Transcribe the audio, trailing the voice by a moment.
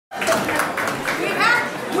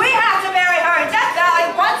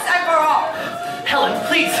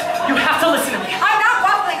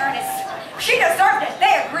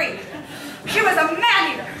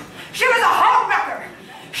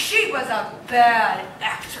bad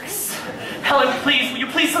actress. Helen, please, will you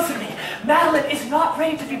please listen to me? Madeline is not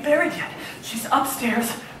ready to be buried yet. She's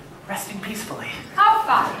upstairs, resting peacefully. How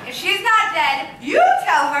fine. If she's not dead, you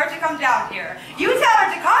tell her to come down here. You tell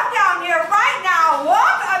her to come down here right now,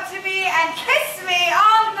 walk up to me, and kiss me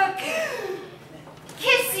on the...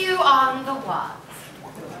 Kiss you on the what?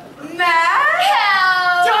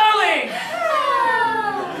 Hell! Darling!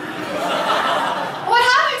 What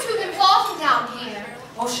happened to the plotting down here?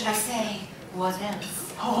 Or should I say, what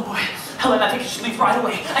else? Oh boy. Helen, I think you should leave right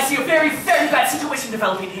away. I see a very, very bad situation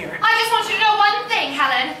developing here. I just want you to know one thing,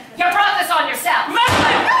 Helen. You brought this on yourself.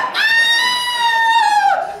 Madeline!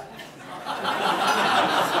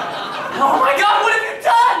 Oh my God, what have you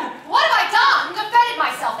done? What have I done? Defended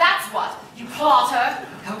myself, that's what. You plotter.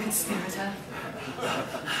 Co-conspirator.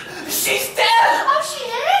 She's dead! Oh, she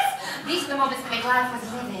is? These are the moments that make life worth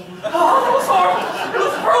living. Oh, it was horrible. It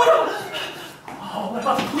was brutal. Oh, what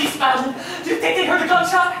about the police, Madeline? Do you think they heard the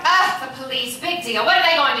gunshot? Ah, the police. Big deal. What are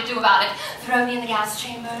they going to do about it? Throw me in the gas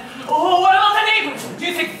chamber? Oh, what about the neighbors? Do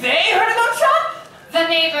you think they heard a gunshot? The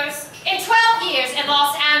neighbors. In 12 years in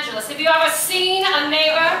Los Angeles, have you ever seen a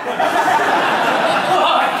neighbor?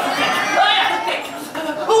 Oh, I have to think.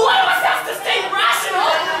 One of us has to stay rational.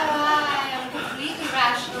 I am completely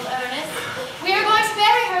rational, Ernest. We are going to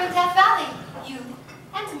bury her in Death Valley. You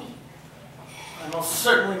and me. I most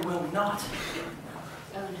certainly will not.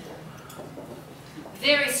 Oh, no.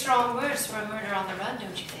 Very strong words for a murder on the run,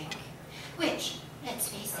 don't you think? Which, let's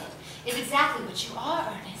face it, is exactly what you are,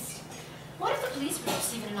 Ernest. What if the police were to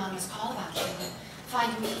receive an anonymous call about you and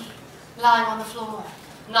find me lying on the floor,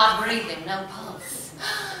 not breathing, no pulse?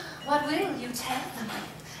 What will you tell them?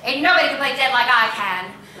 Ain't nobody can play dead like I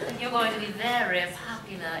can. You're going to be very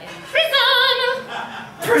popular in prison.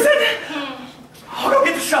 Prison? I'll go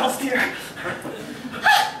get the shovels, dear.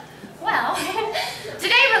 Well,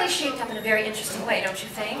 today really shaped up in a very interesting way, don't you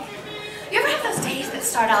think? You ever have those days that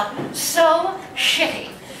start out so shitty,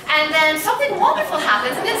 and then something wonderful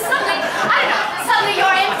happens, and then suddenly, I don't know, suddenly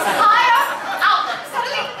your entire outlook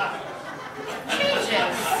suddenly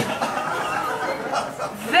changes.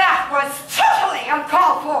 That was totally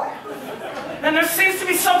uncalled for. And there seems to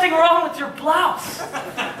be something wrong with your blouse.